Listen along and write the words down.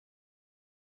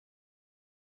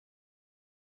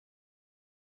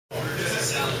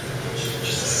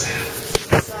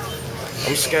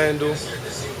I'm Skandle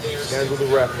the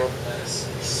rapper.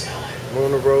 I'm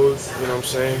on the road, you know what I'm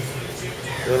saying?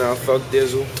 Doing our fuck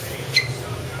dizzle.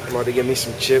 I'm about to get me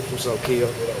some chips. What's up, Kia?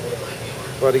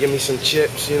 About to get me some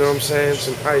chips, you know what I'm saying?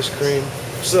 Some ice cream.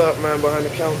 What's up, man, behind the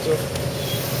counter?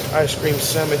 Ice cream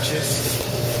sandwiches.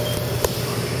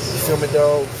 You feel me,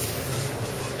 dog?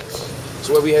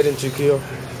 So where we heading to, Kia?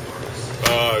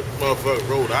 Motherfucker,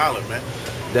 Rhode Island, man.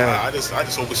 I just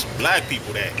hope it's some black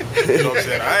people there. You know what I'm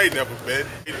saying? I ain't never been.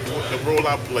 The role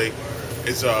I play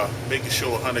is making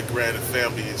sure 100 grand and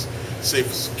family is safe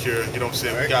and secure. You know what I'm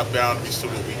saying? We got boundaries to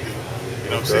what we do. You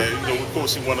know what I'm saying? You know, we of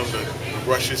course want them to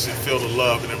rush us and feel the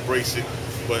love and embrace it.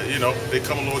 But, you know, they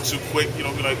come a little too quick. You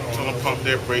know, we like tell them pump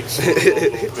their brakes a little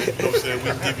bit. You know what I'm saying?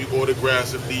 We can give you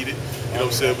autographs if needed. You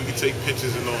know what I'm saying? We can take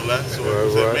pictures and all that. So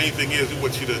the main thing is we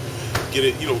want you to get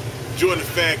it, you know, join the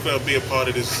fan club, be a part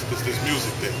of this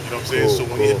music thing. You know what I'm saying? So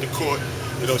when you hit the court,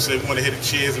 you know what I'm saying, we want to hit the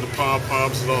cheers and the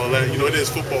pom-poms and all that. You know, it is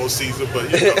football season,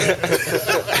 but you know.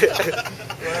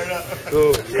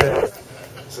 Cool, yeah.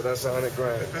 So that's 100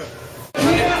 grand. 100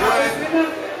 grand. You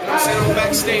know what I'm saying? I'm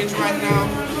backstage right now.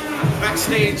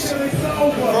 Backstage,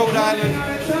 Rhode Island.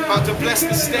 About to bless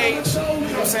the stage. You know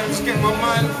what I'm saying? I'm just getting my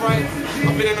mind right.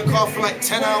 I've been in the car for like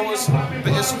 10 hours,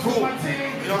 but it's cool.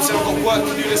 You know what I'm saying? I've got work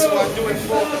to do. This is what I do it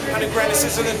for. 100 grand, this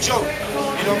isn't a joke.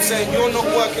 You know what I'm saying? You're not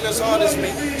working as hard as me,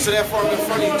 so therefore I'm in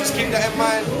front of you. Just keep that in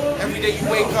mind. Every day you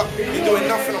wake up, you're doing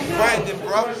nothing. I'm grinding,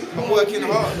 bro. I'm working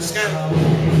hard.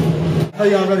 Skandle.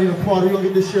 Hey, y'all ready to party? We're gonna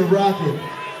get this shit rocking.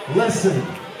 Listen,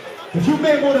 if you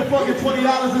made more than fucking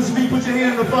 $20 this week, put your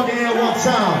hand in the fucking air one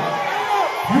time.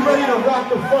 You ready to rock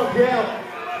the fuck out?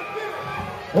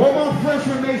 All my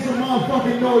freshmen make some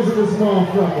motherfucking noise in this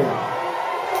motherfucker.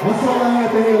 That's all I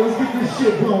have to hear. Let's get this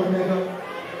shit going, nigga.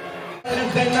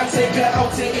 And then I take her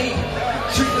out to eat.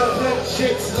 Treat the hood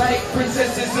chicks like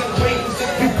princesses and queens.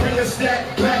 You bring a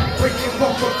stack back, breaking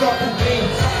off a couple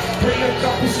beans. Bring a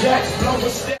couple stacks, blow a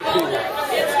stack.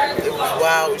 It was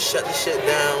wild, we shut the shit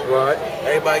down. Right.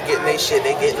 Everybody getting their shit,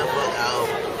 they getting the fuck out.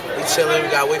 We chilling, we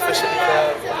gotta wait for shit to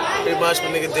come. Pretty much,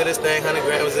 my nigga did his thing, 100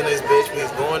 grand was in this bitch, we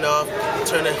was going off,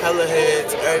 turning hella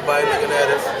heads, everybody looking at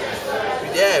us.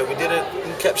 Yeah, we did it,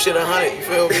 we kept shit 100, you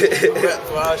feel me? We rapped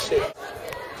for our shit.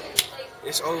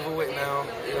 It's over with now,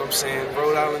 you know what I'm saying?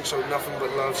 Rhode Island showed nothing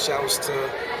but love. Shouts to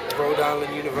Rhode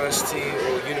Island University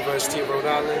or University of Rhode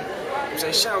Island. I'm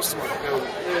saying shouts to my girl. You know what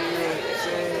I'm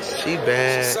saying? She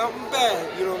bad. She's something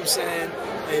bad, you know what I'm saying?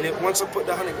 And once I put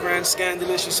the 100 grand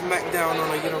Skandle, she smack down on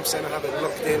her, you know what I'm saying? I have it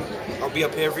locked in. I'll be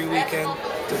up here every weekend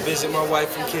to visit my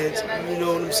wife and kids, you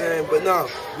know what I'm saying? But no,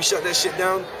 we shut that shit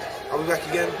down. I'll be back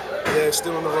again. Yeah,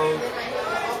 still on the road.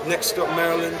 Next stop,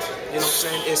 Maryland. You know what I'm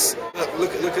saying? It's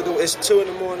look at the it's 2 in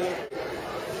the morning.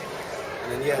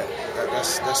 And then yeah,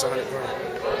 that's 100 grand.